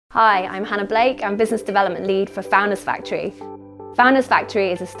Hi, I'm Hannah Blake. I'm Business Development Lead for Founders Factory. Founders Factory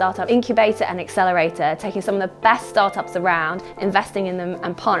is a startup incubator and accelerator, taking some of the best startups around, investing in them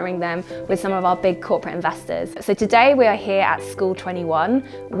and partnering them with some of our big corporate investors. So today we are here at School 21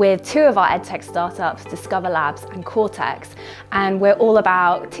 with two of our EdTech startups, Discovr Labs and Cortex. And we're all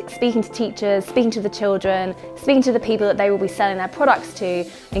about speaking to teachers, speaking to the children, speaking to the people that they will be selling their products to,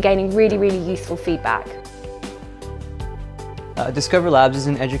 and gaining really useful feedback. Discovr Labs is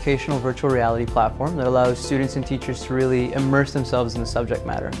an educational virtual reality platform that allows students and teachers to really immerse themselves in the subject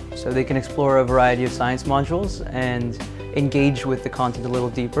matter. So they can explore a variety of science modules and engage with the content a little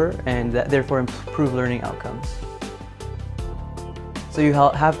deeper and therefore improve learning outcomes. So you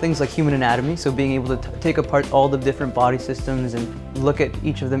have things like human anatomy, so being able to take apart all the different body systems and look at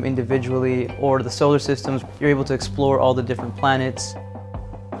each of them individually, or the solar systems, you're able to explore all the different planets.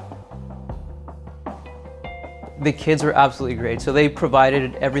 The kids were absolutely great. So they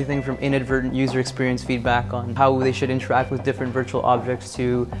provided everything from inadvertent user experience feedback on how they should interact with different virtual objects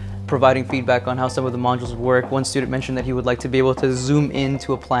to providing feedback on how some of the modules work. One student mentioned that he would like to be able to zoom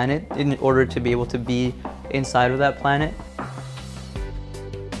into a planet in order to be able to be inside of that planet.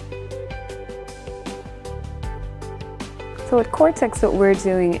 So at Cortex, what we're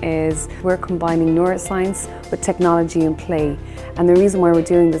doing is we're combining neuroscience with technology and play. And the reason why we're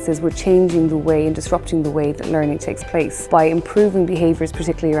doing this is we're changing the way and disrupting the way that learning takes place by improving behaviours,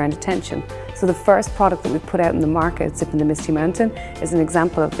 particularly around attention. So the first product that we've put out in the market, Zip in the Misty Mountain, is an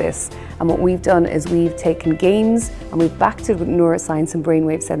example of this. And what we've done is we've taken games and we've backed it with neuroscience and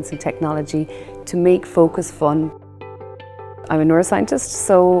brainwave sensing technology to make focus fun. I'm a neuroscientist,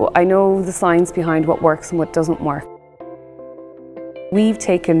 so I know the science behind what works and what doesn't work. We've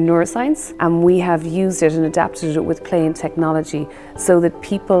taken neuroscience and we have used it and adapted it with play and technology so that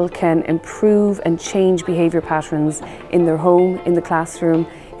people can improve and change behaviour patterns in their home, in the classroom,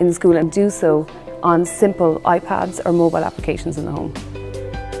 in the school, and do so on simple iPads or mobile applications in the home.